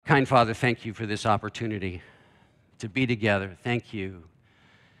Kind Father, thank you for this opportunity to be together. Thank you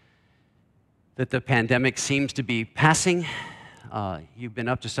that the pandemic seems to be passing. You've been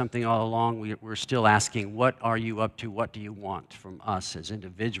up to something all along. We're still asking, what are you up to? What do you want from us as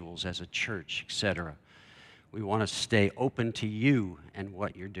individuals, as a church, etc.? We want to stay open to you and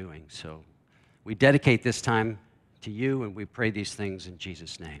what you're doing. So we dedicate this time to you, and we pray these things in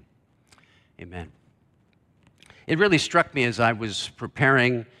Jesus' name. Amen. It really struck me as I was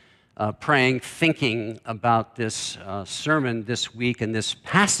preparing, praying, thinking about this sermon this week and this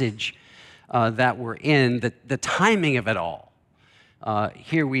passage that we're in, the timing of it all.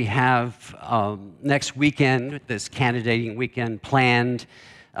 Here we have next weekend, this candidating weekend planned.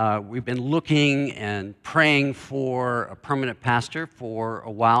 We've been looking and praying for a permanent pastor for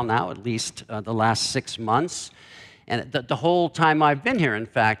a while now, at least the last 6 months. And the whole time I've been here, in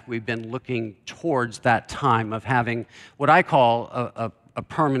fact, we've been looking towards that time of having what I call a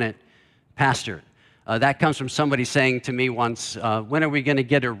permanent pastor. That comes from somebody saying to me once, when are we going to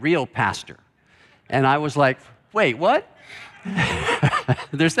get a real pastor? And I was like, wait, what?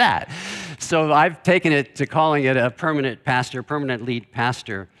 There's that. So I've taken it to calling it a permanent pastor, permanent lead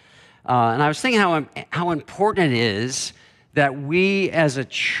pastor. And I was thinking how important it is that we as a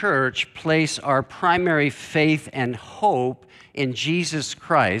church place our primary faith and hope in Jesus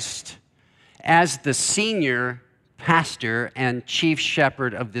Christ as the senior pastor and chief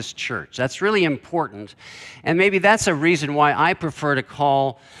shepherd of this church. That's really important. And maybe that's a reason why I prefer to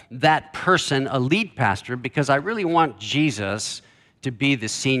call that person a lead pastor, because I really want Jesus to be the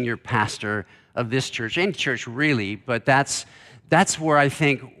senior pastor of this church, any church really, but that's where I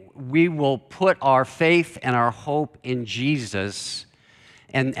think we will put our faith and our hope in Jesus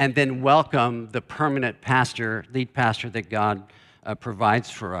and then welcome the permanent pastor, lead pastor that God provides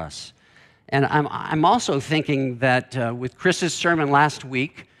for us. And I'm also thinking that with Chris's sermon last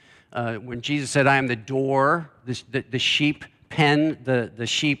week, when Jesus said, I am the door, the sheep pen, the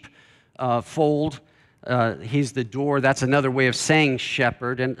sheep fold, he's the door. That's another way of saying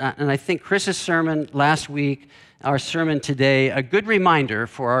shepherd. And I think Chris's sermon last week, our sermon today, a good reminder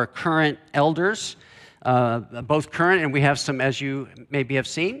for our current elders, both current, and we have some, as you maybe have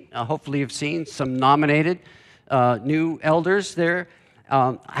seen, hopefully you've seen, some nominated new elders there.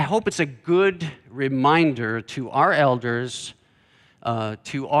 I hope it's a good reminder to our elders,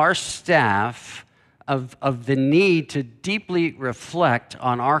 to our staff, of the need to deeply reflect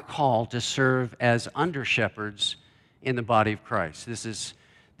on our call to serve as under-shepherds in the body of Christ.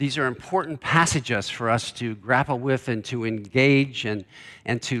 These are important passages for us to grapple with and to engage and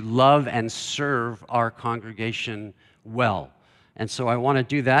to love and serve our congregation well. And so I want to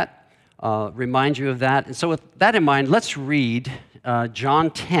do that, remind you of that. And so with that in mind, let's read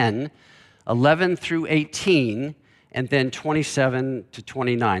John 10, 11 through 18, and then 27 to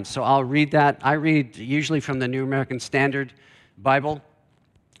 29. So I'll read that. I read usually from the New American Standard Bible.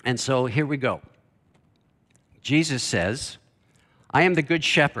 And so here we go. Jesus says, I am the good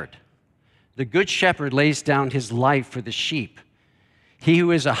shepherd. The good shepherd lays down his life for the sheep. He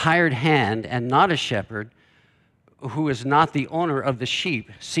who is a hired hand and not a shepherd, who is not the owner of the sheep,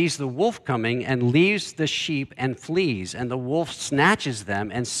 sees the wolf coming and leaves the sheep and flees, and the wolf snatches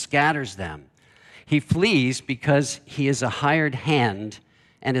them and scatters them. He flees because he is a hired hand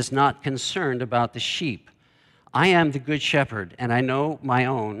and is not concerned about the sheep. I am the good shepherd, and I know my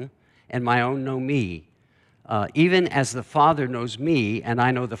own, and my own know me. Even as the Father knows me, and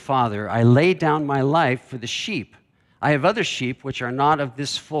I know the Father, I lay down my life for the sheep. I have other sheep which are not of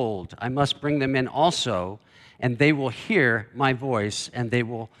this fold. I must bring them in also, and they will hear my voice, and they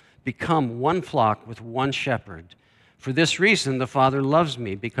will become one flock with one shepherd. For this reason the Father loves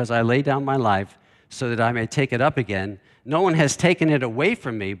me, because I lay down my life so that I may take it up again. No one has taken it away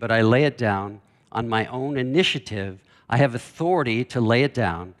from me, but I lay it down on my own initiative. I have authority to lay it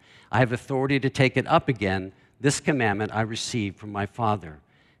down. I have authority to take it up again. This commandment I received from my Father.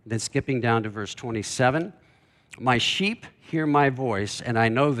 Then skipping down to verse 27, my sheep hear my voice, and I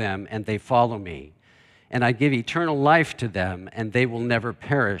know them, and they follow me. And I give eternal life to them, and they will never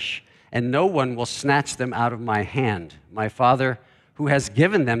perish, and no one will snatch them out of my hand. My Father, who has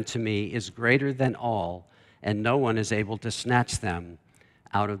given them to me, is greater than all, and no one is able to snatch them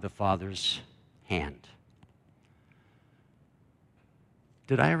out of the Father's hand.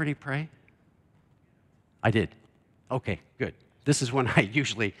 Did I already pray? I did. Okay, good. This is when I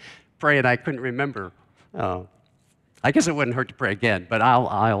usually pray, and I couldn't remember. I guess it wouldn't hurt to pray again, but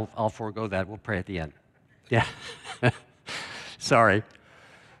I'll forego that. We'll pray at the end. Yeah. Sorry.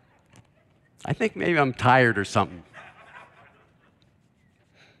 I think maybe I'm tired or something.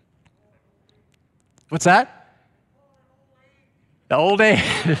 What's that? The old age.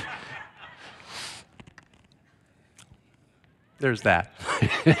 There's that.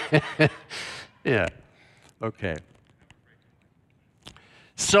 Yeah. Okay.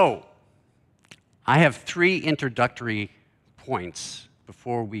 So, I have 3 introductory points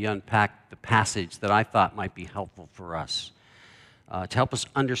before we unpack the passage that I thought might be helpful for us to help us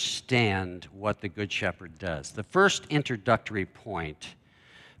understand what the Good Shepherd does. The first introductory point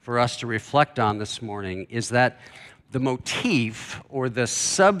for us to reflect on this morning is that the motif or the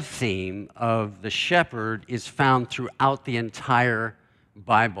sub-theme of the shepherd is found throughout the entire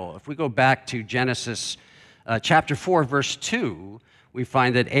Bible. If we go back to Genesis chapter 4, verse 2, we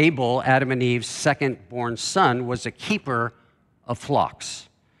find that Abel, Adam and Eve's second-born son, was a keeper of flocks.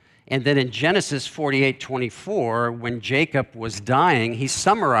 And then in Genesis 48:24, when Jacob was dying, he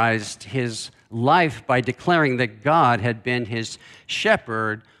summarized his life by declaring that God had been his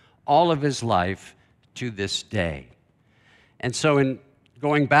shepherd all of his life to this day. And so in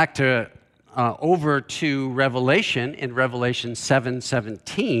going back to over to Revelation, in Revelation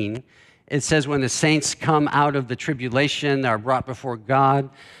 7:17, it says, when the saints come out of the tribulation, are brought before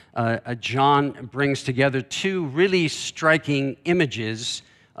God, John brings together 2 really striking images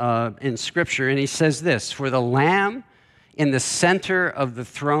in Scripture, and he says this, for the Lamb in the center of the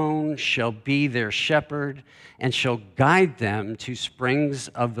throne shall be their shepherd and shall guide them to springs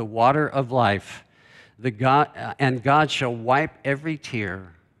of the water of life, and God shall wipe every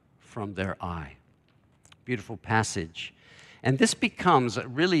tear from their eye. Beautiful passage. And this becomes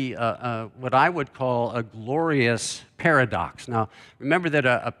really what I would call a glorious paradox. Now, remember that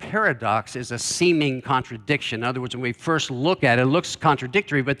a paradox is a seeming contradiction. In other words, when we first look at it, it looks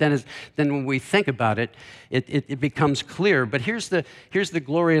contradictory, but then when we think about it, it becomes clear. But here's the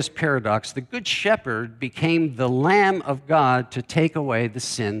glorious paradox. The Good Shepherd became the Lamb of God to take away the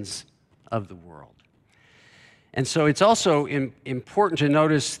sins of the world. And so it's also important to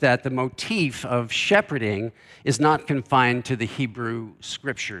notice that the motif of shepherding is not confined to the Hebrew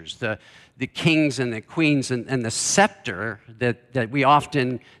Scriptures. The kings and the queens and the scepter that we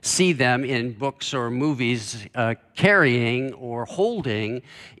often see them in books or movies carrying or holding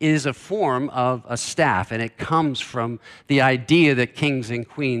is a form of a staff, and it comes from the idea that kings and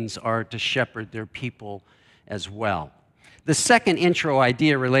queens are to shepherd their people as well. The second intro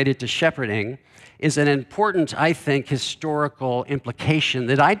idea related to shepherding is an important, I think, historical implication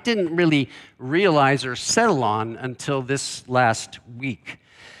that I didn't really realize or settle on until this last week.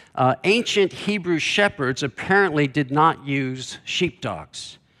 Ancient Hebrew shepherds apparently did not use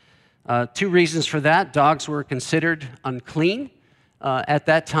sheepdogs. 2 reasons for that. Dogs were considered unclean at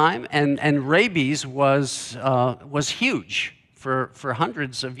that time, and rabies was huge for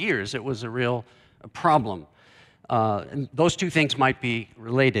hundreds of years. It was a real problem. And those 2 things might be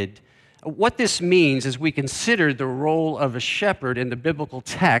related. What this means is we consider the role of a shepherd in the biblical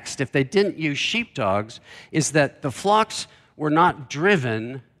text, if they didn't use sheepdogs, is that the flocks were not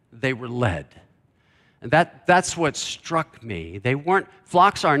driven, they were led. And that's what struck me.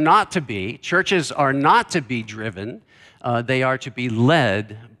 Flocks are not to be, churches are not to be driven, they are to be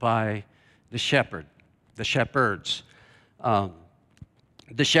led by the shepherd, the shepherds. The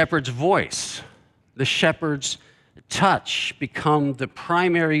shepherd's voice, the shepherd's touch become the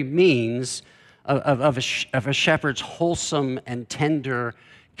primary means of a shepherd's wholesome and tender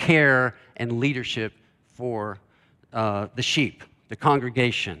care and leadership for the sheep, the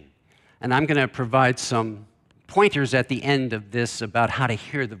congregation. And I'm going to provide some pointers at the end of this about how to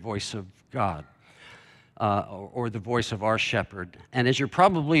hear the voice of God or the voice of our shepherd. And as you're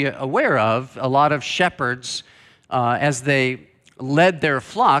probably aware of, a lot of shepherds, as they led their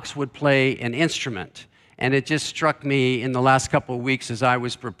flocks, would play an instrument. And it just struck me in the last couple of weeks as I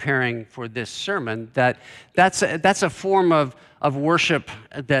was preparing for this sermon that that's a form of worship,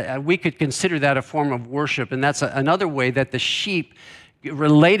 that we could consider that a form of worship. And that's another way that the sheep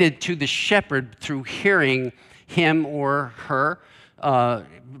related to the shepherd through hearing him or her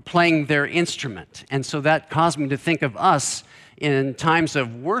playing their instrument. And so that caused me to think of us in times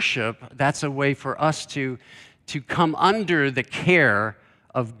of worship. That's a way for us to come under the care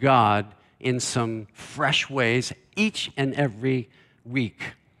of God in some fresh ways each and every week.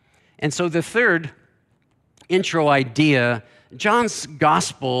 And so the third intro idea, John's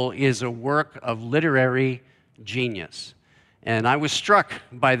gospel is a work of literary genius. And I was struck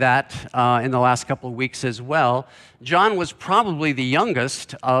by that in the last couple of weeks as well. John was probably the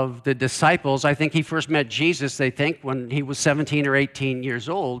youngest of the disciples. I think he first met Jesus, they think, when he was 17 or 18 years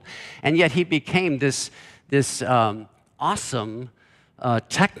old. And yet he became this awesome,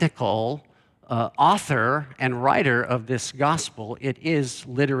 technical author and writer of this gospel. It is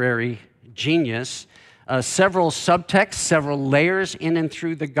literary genius. several subtexts, several layers in and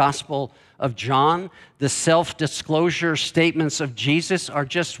through the Gospel of John. The self-disclosure statements of Jesus are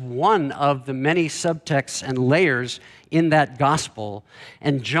just one of the many subtexts and layers in that gospel.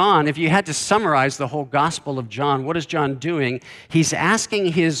 And John, if you had to summarize the whole Gospel of John, what is John doing? He's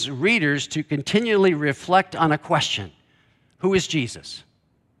asking his readers to continually reflect on a question. Who is Jesus?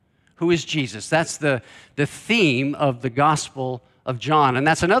 Who is Jesus? That's the theme of the Gospel of John. And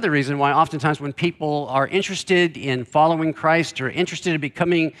that's another reason why oftentimes when people are interested in following Christ or interested in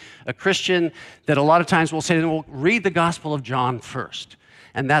becoming a Christian, that a lot of times we'll say to them, well, read the Gospel of John first.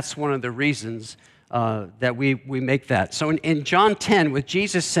 And that's one of the reasons that we make that. So in John 10, with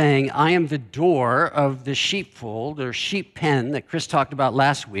Jesus saying, I am the door of the sheepfold or sheep pen that Chris talked about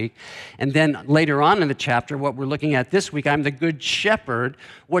last week, and then later on in the chapter, what we're looking at this week, I'm the good shepherd,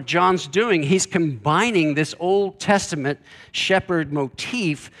 what John's doing, he's combining this Old Testament shepherd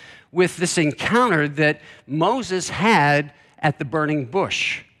motif with this encounter that Moses had at the burning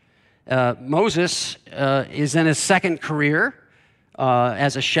bush. Moses is in his second career.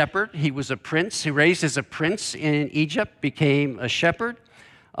 As a shepherd. He was a prince. He raised as a prince in Egypt, became a shepherd,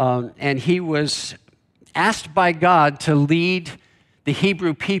 and he was asked by God to lead the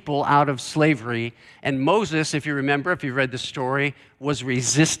Hebrew people out of slavery. And Moses, if you remember, if you read the story, was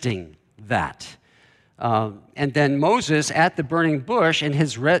resisting that. And then Moses, at the burning bush, and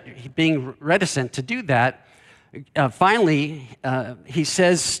his being reticent to do that, finally, he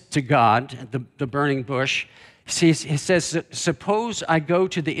says to God, the burning bush, he says, suppose I go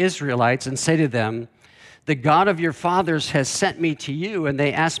to the Israelites and say to them, the God of your fathers has sent me to you, and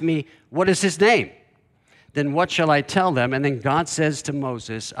they ask me, what is his name? Then what shall I tell them? And then God says to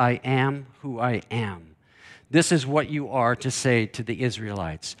Moses, I am who I am. This is what you are to say to the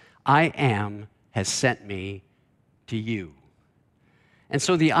Israelites. I am has sent me to you. And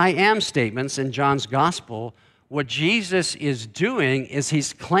so the I am statements in John's gospel, what Jesus is doing is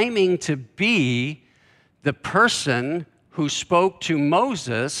he's claiming to be the person who spoke to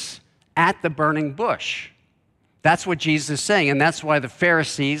Moses at the burning bush. That's what Jesus is saying, and that's why the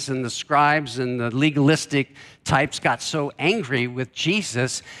Pharisees and the scribes and the legalistic types got so angry with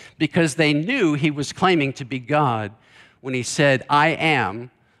Jesus, because they knew he was claiming to be God when he said, I am,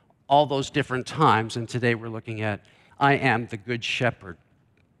 all those different times, and today we're looking at, I am the good shepherd.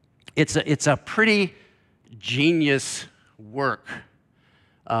 It's a pretty genius work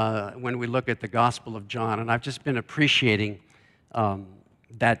when we look at the Gospel of John. And I've just been appreciating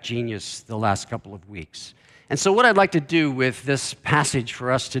that genius the last couple of weeks. And so what I'd like to do with this passage for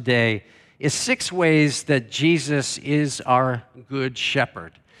us today is 6 ways that Jesus is our good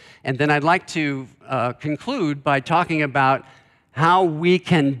shepherd. And then I'd like to conclude by talking about how we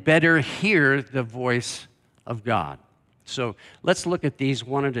can better hear the voice of God. So let's look at these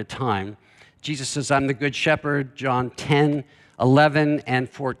one at a time. Jesus says, I'm the good shepherd, John 10, 11 and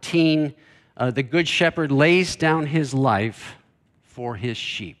 14, the good shepherd lays down his life for his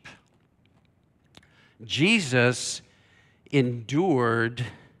sheep. Jesus endured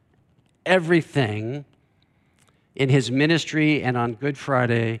everything in his ministry, and on Good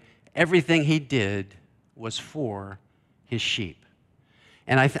Friday, everything he did was for his sheep.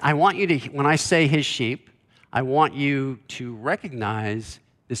 And I want you to, when I say his sheep, I want you to recognize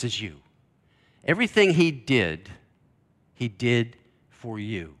this is you. Everything he did for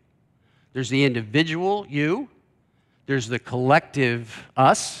you. There's the individual, you. There's the collective,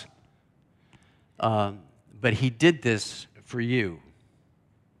 us. But he did this for you.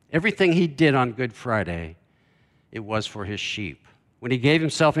 Everything he did on Good Friday, it was for his sheep. When he gave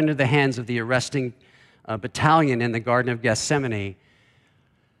himself into the hands of the arresting battalion in the Garden of Gethsemane,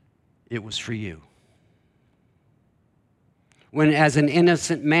 it was for you. When, as an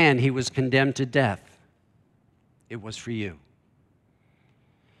innocent man, he was condemned to death, it was for you.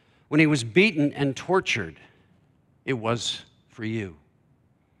 When he was beaten and tortured, it was for you.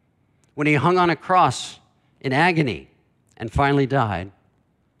 When he hung on a cross in agony and finally died,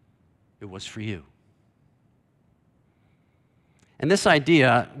 it was for you. And this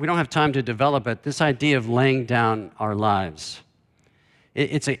idea, we don't have time to develop it, this idea of laying down our lives,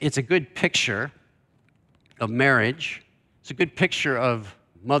 it's a good picture of marriage. It's a good picture of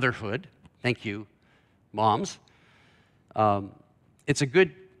motherhood. Thank you, moms. It's a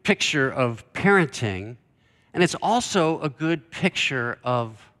good picture of parenting, and it's also a good picture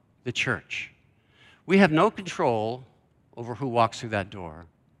of the church. We have no control over who walks through that door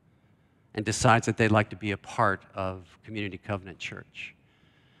and decides that they'd like to be a part of Community Covenant Church.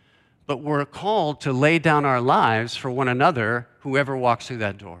 But we're called to lay down our lives for one another, whoever walks through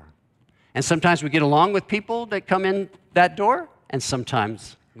that door. And sometimes we get along with people that come in that door, and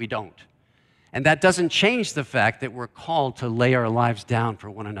sometimes we don't. And that doesn't change the fact that we're called to lay our lives down for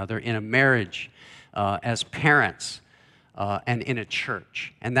one another in a marriage, as parents, and in a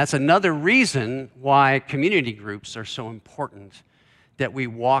church. And that's another reason why community groups are so important, that we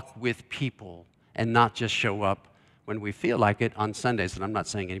walk with people and not just show up when we feel like it on Sundays. And I'm not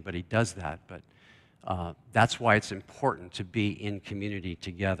saying anybody does that, but that's why it's important to be in community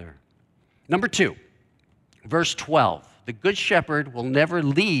together. Number 2, verse 12. The good shepherd will never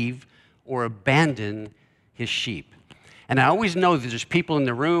leave or abandon his sheep. And I always know that there's people in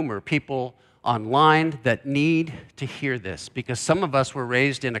the room or people online that need to hear this, because some of us were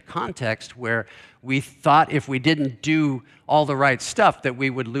raised in a context where we thought if we didn't do all the right stuff that we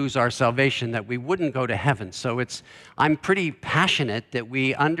would lose our salvation, that we wouldn't go to heaven. So I'm pretty passionate that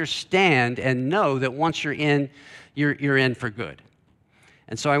we understand and know that once you're in, you're in for good.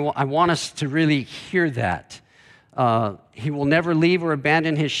 And so I want us to really hear that. He will never leave or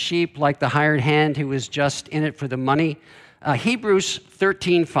abandon his sheep like the hired hand who is just in it for the money. Hebrews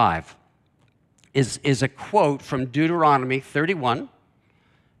 13:5 is a quote from Deuteronomy 31,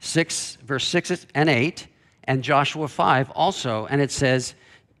 verse 6 and 8, and Joshua 5 also. And it says,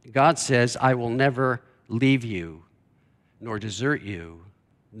 God says, I will never leave you, nor desert you,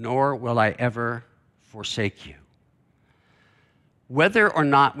 nor will I ever forsake you. Whether or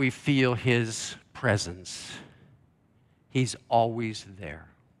not we feel his presence, he's always there.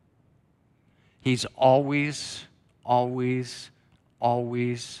 He's always, always,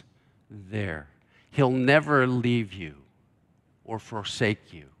 always there. He'll never leave you or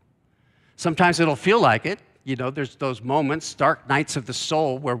forsake you. Sometimes it'll feel like it. You know, there's those moments, dark nights of the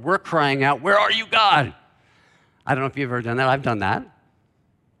soul, where we're crying out, where are you, God? I don't know if you've ever done that. I've done that.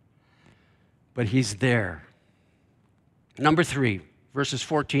 But he's there. Number 3, verses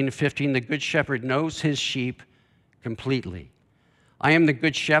 14 to 15, the good shepherd knows his sheep completely. I am the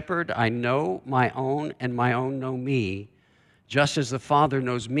good shepherd. I know my own, and my own know me, just as the Father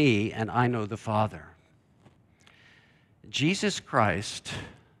knows me, and I know the Father. Jesus Christ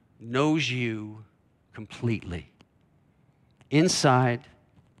knows you completely, inside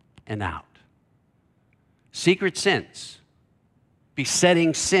and out. Secret sins,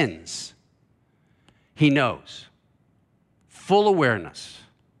 besetting sins, he knows. Full awareness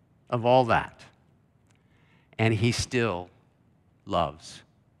of all that. And he still loves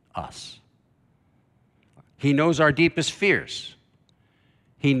us. He knows our deepest fears.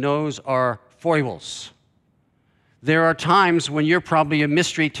 He knows our foibles. There are times when you're probably a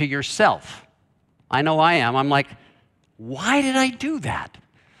mystery to yourself. I know I am. I'm like, why did I do that? Have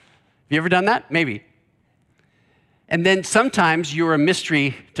you ever done that? Maybe. And then sometimes you're a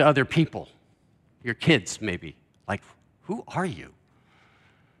mystery to other people, your kids maybe. Like, who are you?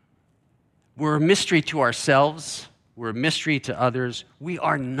 We're a mystery to ourselves. We're a mystery to others. We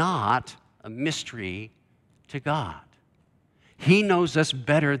are not a mystery to God. He knows us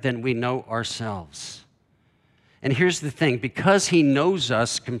better than we know ourselves. And here's the thing, because he knows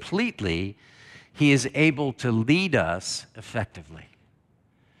us completely, he is able to lead us effectively.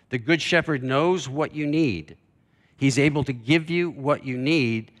 The Good Shepherd knows what you need. He's able to give you what you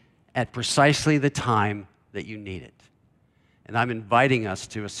need at precisely the time that you need it. And I'm inviting us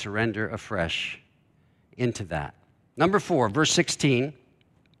to surrender afresh into that. Number 4, verse 16,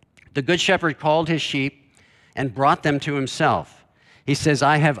 the Good Shepherd called his sheep and brought them to himself. He says,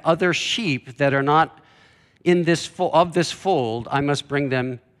 I have other sheep that are not in this of this fold. I must bring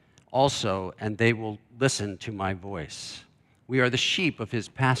them also, and they will listen to my voice. We are the sheep of his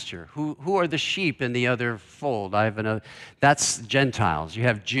pasture. Who are the sheep in the other fold? That's Gentiles. You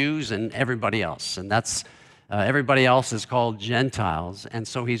have Jews and everybody else, and that's everybody else is called Gentiles. And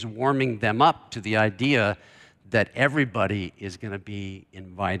so he's warming them up to the idea that everybody is going to be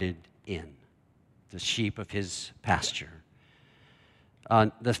invited in, the sheep of his pasture.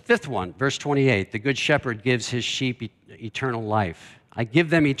 The 5th one, verse 28, the Good Shepherd gives his sheep eternal life. I give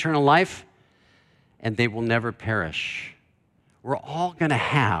them eternal life, and they will never perish. We're all going to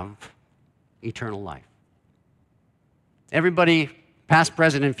have eternal life. Everybody, past,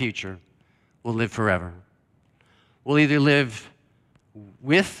 present, and future, will live forever. We'll either live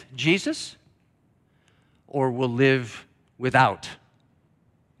with Jesus or we'll live without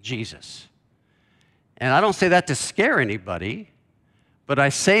Jesus. And I don't say that to scare anybody, but I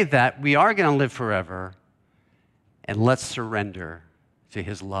say that we are going to live forever, and let's surrender to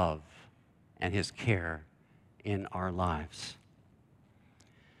his love and his care in our lives.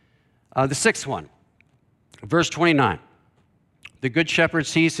 The 6th one, verse 29. The Good Shepherd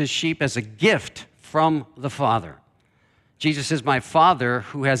sees his sheep as a gift from the Father. Jesus says, my Father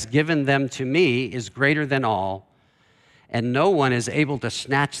who has given them to me is greater than all, and no one is able to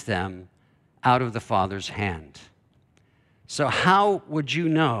snatch them out of the Father's hand. So how would you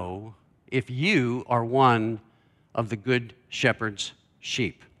know if you are one of the Good Shepherd's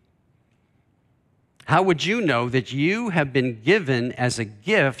sheep? How would you know that you have been given as a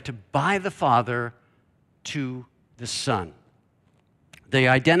gift by the Father to the Son? The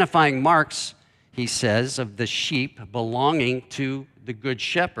identifying marks, he says, of the sheep belonging to the Good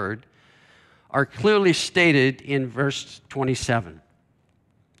Shepherd are clearly stated in verse 27.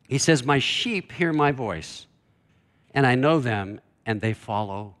 He says, "My sheep hear my voice, and I know them, and they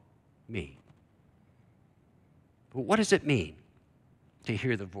follow me." But what does it mean to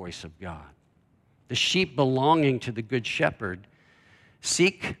hear the voice of God? The sheep belonging to the Good Shepherd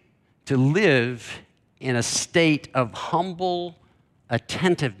seek to live in a state of humble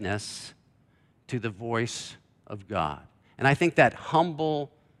attentiveness to the voice of God. And I think that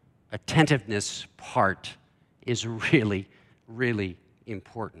humble attentiveness part is really, really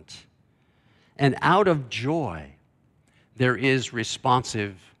important. And out of joy, there is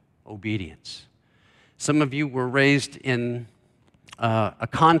responsive obedience. Some of you were raised in a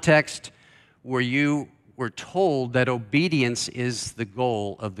context where you were told that obedience is the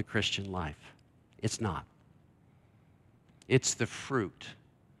goal of the Christian life. It's not. It's the fruit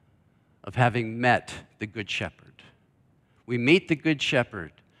of having met the Good Shepherd. We meet the Good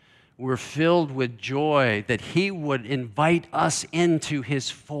Shepherd. We're filled with joy that he would invite us into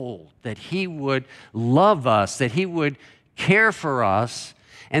his fold, that he would love us, that he would care for us,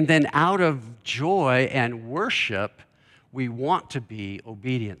 and then out of joy and worship, we want to be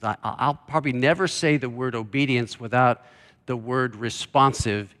obedient. I'll probably never say the word obedience without the word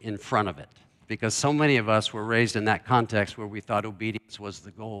responsive in front of it, because so many of us were raised in that context where we thought obedience was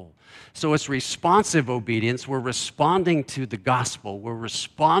the goal. So it's responsive obedience. We're responding to the gospel. We're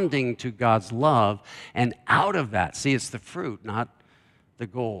responding to God's love, and out of that, see, it's the fruit, not the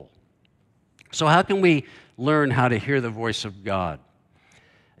goal. So how can we learn how to hear the voice of God?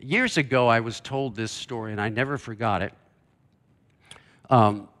 Years ago, I was told this story, and I never forgot it.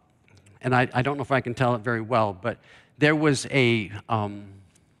 And I don't know if I can tell it very well, but there was a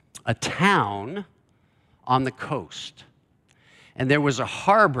town on the coast, and there was a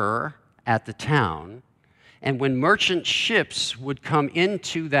harbor at the town, and when merchant ships would come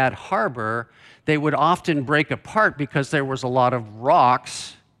into that harbor, they would often break apart because there was a lot of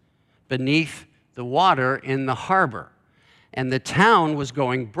rocks beneath the water in the harbor. And the town was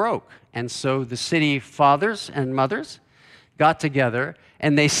going broke. And so the city fathers and mothers got together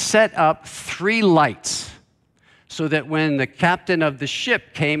and they set up 3 lights so that when the captain of the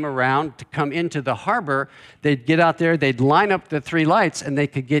ship came around to come into the harbor, they'd get out there, they'd line up the 3 lights, and they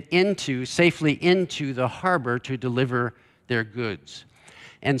could get safely into the harbor to deliver their goods.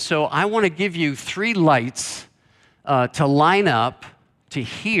 And so I want to give you 3 lights to line up to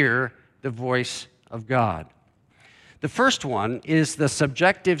hear the voice of God. The first one is the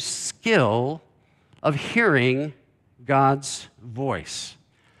subjective skill of hearing God's voice.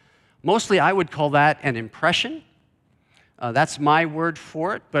 Mostly I would call that an impression. That's my word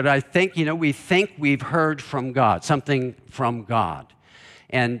for it, but I think, we think we've heard from God, something from God.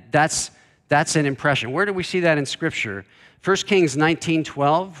 And that's an impression. Where do we see that in Scripture? 1 Kings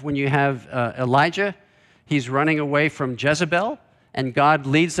 19:12, when you have Elijah, he's running away from Jezebel, and God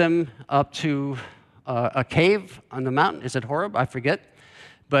leads him up to a cave on the mountain. Is it Horeb? I forget.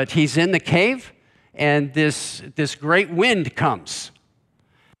 But he's in the cave, and this great wind comes.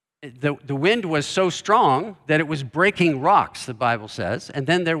 The wind was so strong that it was breaking rocks, the Bible says. And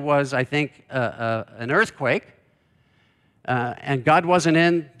then there was, I think, an earthquake. And God wasn't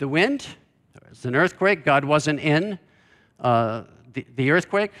in the wind. There was an earthquake. God wasn't in the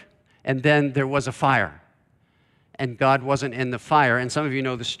earthquake. And then there was a fire. And God wasn't in the fire. And some of you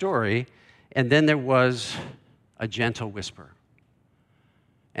know the story. And then there was a gentle whisper.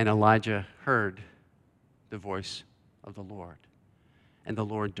 And Elijah heard the voice of the Lord. And the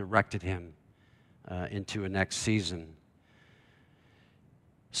Lord directed him into a next season.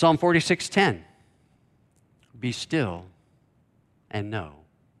 Psalm 46:10. Be still and know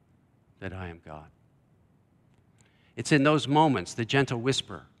that I am God. It's in those moments, the gentle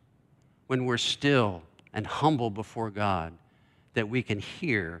whisper, when we're still and humble before God, that we can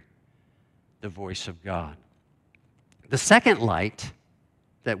hear the voice of God. The second light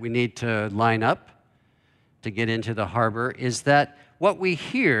that we need to line up to get into the harbor is that what we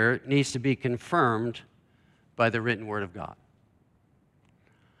hear needs to be confirmed by the written word of God.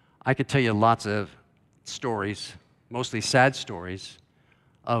 I could tell you lots of stories, mostly sad stories,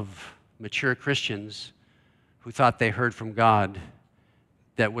 of mature Christians who thought they heard from God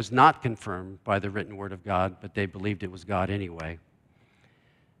that was not confirmed by the written word of God, but they believed it was God anyway.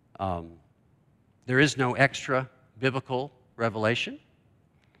 There is no extra biblical revelation,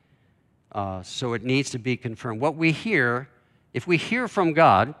 so it needs to be confirmed. What we hear, if we hear from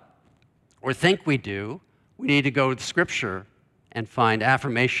God, or think we do, we need to go to Scripture and find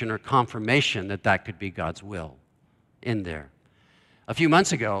affirmation or confirmation that that could be God's will in there. A few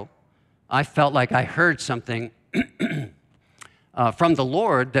months ago, I felt like I heard something from the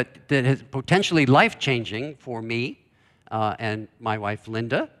Lord that is potentially life-changing for me and my wife,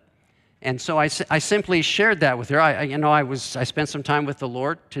 Linda. And so I simply shared that with her. I spent some time with the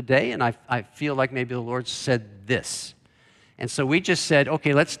Lord today, and I feel like maybe the Lord said this. And so we just said,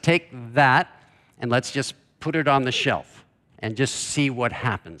 okay, let's take that and let's just put it on the shelf and just see what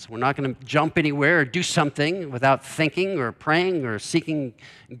happens. We're not going to jump anywhere or do something without thinking or praying or seeking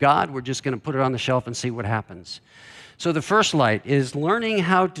God. We're just going to put it on the shelf and see what happens. So the first light is learning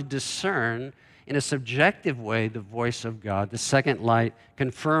how to discern in a subjective way the voice of God. The second light,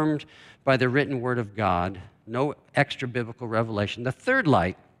 confirmed by the written word of God, no extra biblical revelation. The third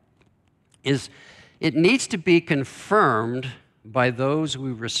light is it needs to be confirmed by those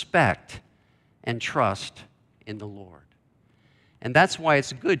we respect and trust in the Lord. And that's why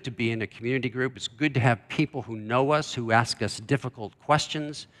it's good to be in a community group. It's good to have people who know us, who ask us difficult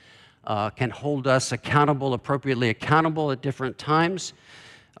questions, can hold us accountable, appropriately accountable at different times.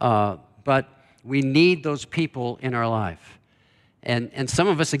 But we need those people in our life. And some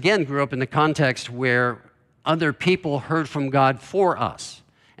of us, again, grew up in the context where other people heard from God for us.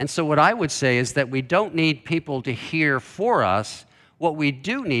 And so what I would say is that we don't need people to hear for us. What we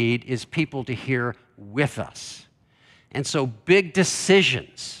do need is people to hear with us. And so big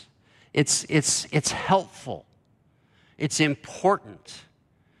decisions, it's helpful. It's important.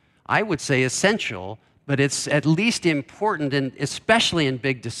 I would say essential, but it's at least important, and especially in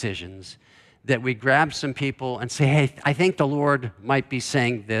big decisions, that we grab some people and say, hey, I think the Lord might be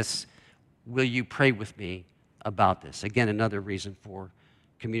saying this. Will you pray with me about this? Again, another reason for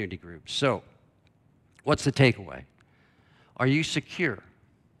community groups. So, what's the takeaway? Are you secure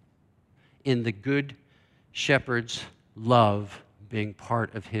in the good shepherd's love being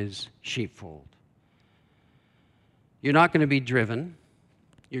part of his sheepfold? You're not going to be driven.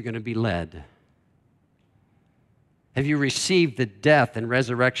 You're going to be led. Have you received the death and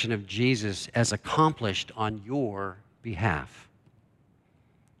resurrection of Jesus as accomplished on your behalf?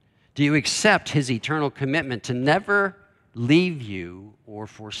 Do you accept his eternal commitment to never leave you or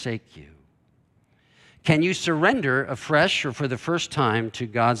forsake you? Can you surrender afresh or for the first time to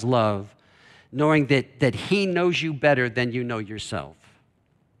God's love, knowing that he knows you better than you know yourself?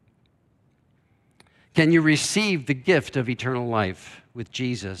 Can you receive the gift of eternal life with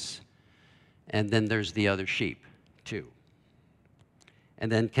Jesus? And then there's the other sheep, too.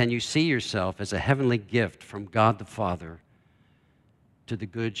 And then can you see yourself as a heavenly gift from God the Father to the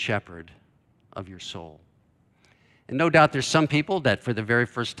good shepherd of your soul? And no doubt there's some people that for the very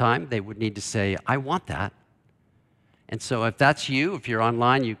first time, they would need to say, I want that. And so if that's you, if you're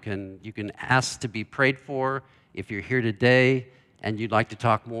online, you can ask to be prayed for. If you're here today and you'd like to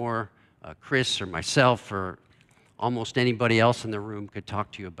talk more, Chris or myself or almost anybody else in the room could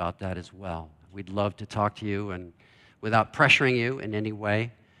talk to you about that as well. We'd love to talk to you, and without pressuring you in any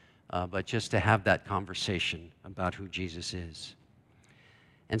way, but just to have that conversation about who Jesus is.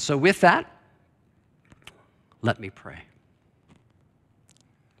 And so with that, let me pray.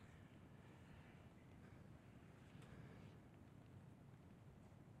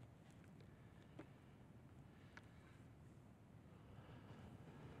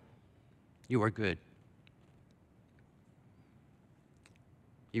 You are good.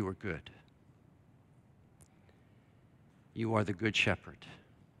 You are good. You are the good shepherd.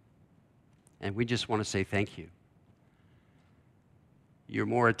 And we just want to say thank you. You're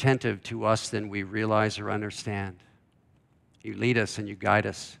more attentive to us than we realize or understand. You lead us and you guide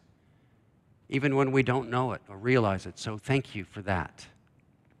us, even when we don't know it or realize it. So thank you for that.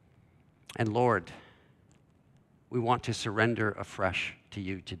 And Lord, we want to surrender afresh to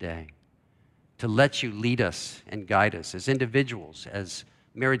you today, to let you lead us and guide us as individuals, as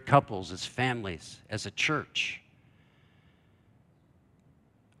married couples, as families, as a church.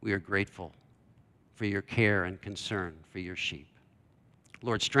 We are grateful for your care and concern for your sheep.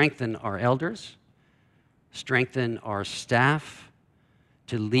 Lord, strengthen our elders, strengthen our staff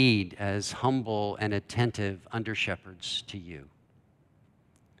to lead as humble and attentive under-shepherds to you.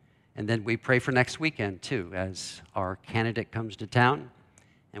 And then we pray for next weekend, too, as our candidate comes to town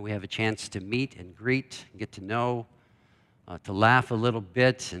and we have a chance to meet and greet, and get to know, to laugh a little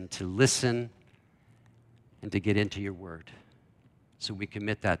bit and to listen and to get into your word. So we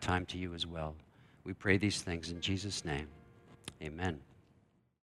commit that time to you as well. We pray these things in Jesus' name. Amen.